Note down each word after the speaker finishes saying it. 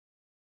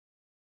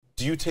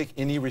Do you take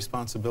any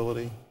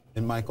responsibility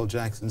in Michael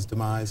Jackson's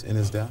demise, in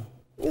his death?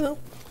 You know,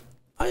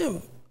 I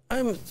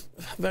am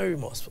very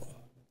remorseful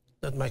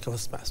that Michael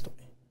has passed away.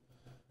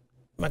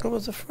 Michael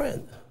was a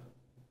friend,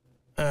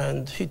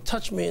 and he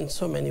touched me in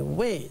so many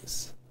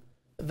ways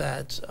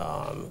that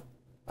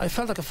I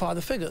felt like a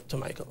father figure to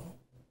Michael.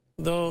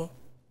 Though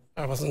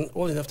I wasn't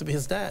old enough to be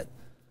his dad,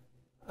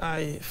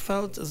 I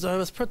felt as though I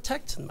was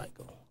protecting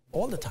Michael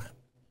all the time.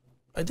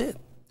 I did.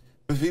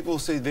 But people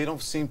say they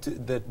don't think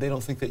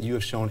that you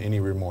have shown any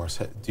remorse.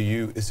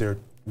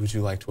 Would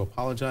you like to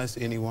apologize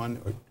to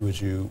anyone, or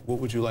what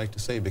would you like to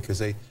say?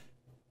 Because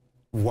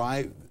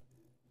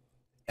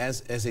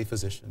as a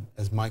physician,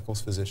 as Michael's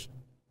physician,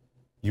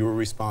 you were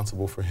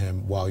responsible for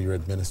him while you're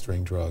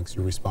administering drugs.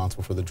 You're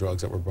responsible for the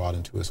drugs that were brought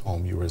into his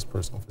home. You were his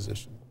personal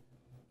physician.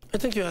 I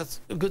think you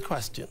asked a good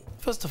question.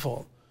 First of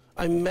all,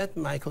 I met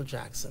Michael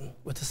Jackson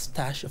with a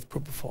stash of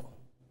propofol.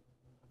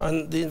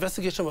 And the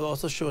investigation will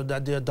also show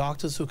that there are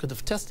doctors who could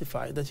have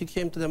testified that he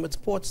came to them with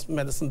sports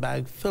medicine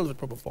bag filled with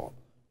propofol,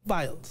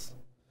 vials.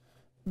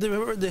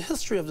 The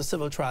history of the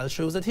civil trial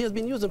shows that he has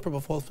been using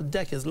propofol for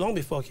decades, long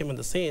before I came on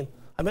the scene.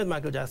 I met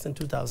Michael Jackson in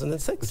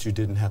 2006. But you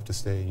didn't have to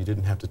stay. You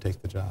didn't have to take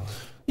the job.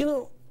 You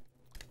know,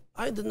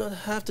 I did not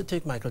have to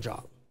take Michael's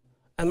job.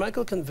 And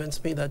Michael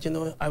convinced me that, you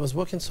know, I was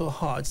working so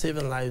hard,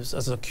 saving lives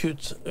as an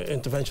acute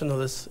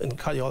interventionalist in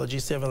cardiology,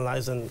 saving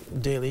lives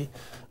daily,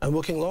 and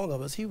working long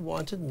hours. He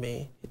wanted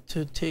me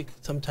to take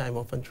some time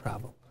off and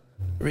travel,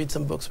 read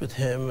some books with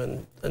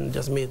him, and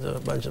just meet a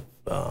bunch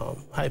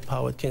of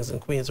high-powered kings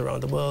and queens around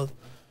the world.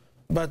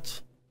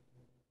 But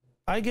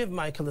I gave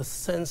Michael a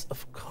sense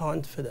of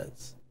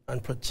confidence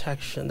and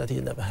protection that he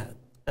never had.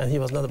 And he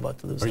was not about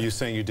to lose. Are you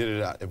saying you did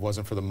it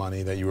wasn't for the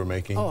money that you were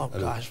making? Oh,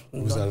 gosh.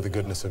 It was out of the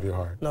goodness of your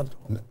heart? Not at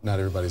all. Not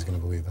everybody's going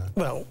to believe that.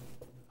 Well,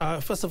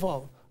 first of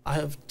all, I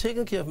have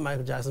taken care of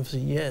Michael Jackson for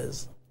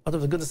years out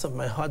of the goodness of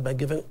my heart by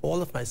giving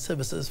all of my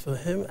services for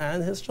him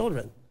and his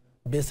children,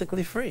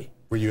 basically free.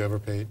 Were you ever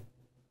paid?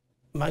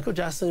 Michael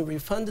Jackson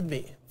refunded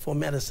me for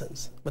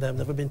medicines, but I've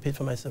never been paid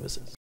for my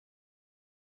services.